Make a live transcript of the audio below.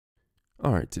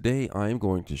All right, today I am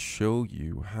going to show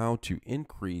you how to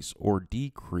increase or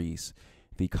decrease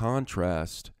the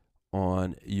contrast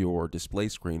on your display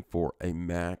screen for a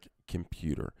Mac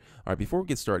computer. All right, before we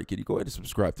get started, could you go ahead and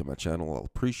subscribe to my channel? I'll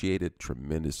appreciate it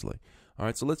tremendously. All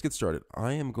right, so let's get started.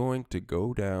 I am going to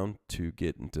go down to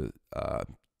get into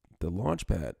the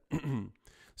Launchpad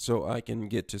so I can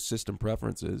get to System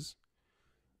Preferences.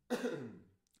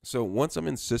 So once I'm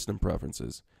in System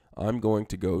Preferences, I'm going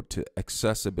to go to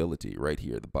Accessibility right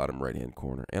here, the bottom right hand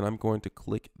corner, and I'm going to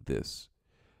click this.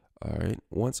 All right,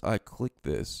 once I click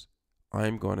this,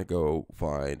 I'm going to go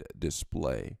find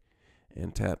Display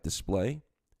and tap Display.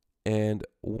 And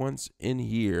once in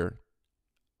here,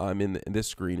 I'm in this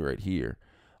screen right here,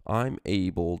 I'm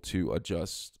able to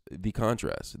adjust the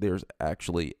contrast. There's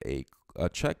actually a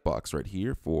checkbox right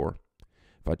here for,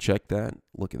 if I check that,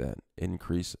 look at that,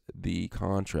 increase the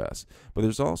contrast. But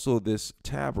there's also this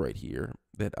tab right here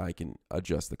that I can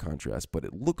adjust the contrast, but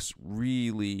it looks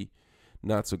really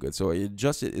not so good. So I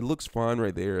adjust it. It looks fine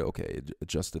right there. Okay, it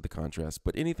adjusted the contrast.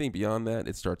 But anything beyond that,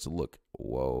 it starts to look,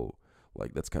 whoa,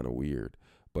 like that's kind of weird.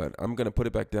 But I'm going to put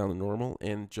it back down to normal.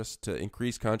 And just to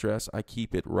increase contrast, I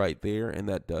keep it right there, and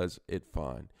that does it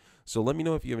fine. So let me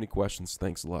know if you have any questions.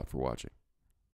 Thanks a lot for watching.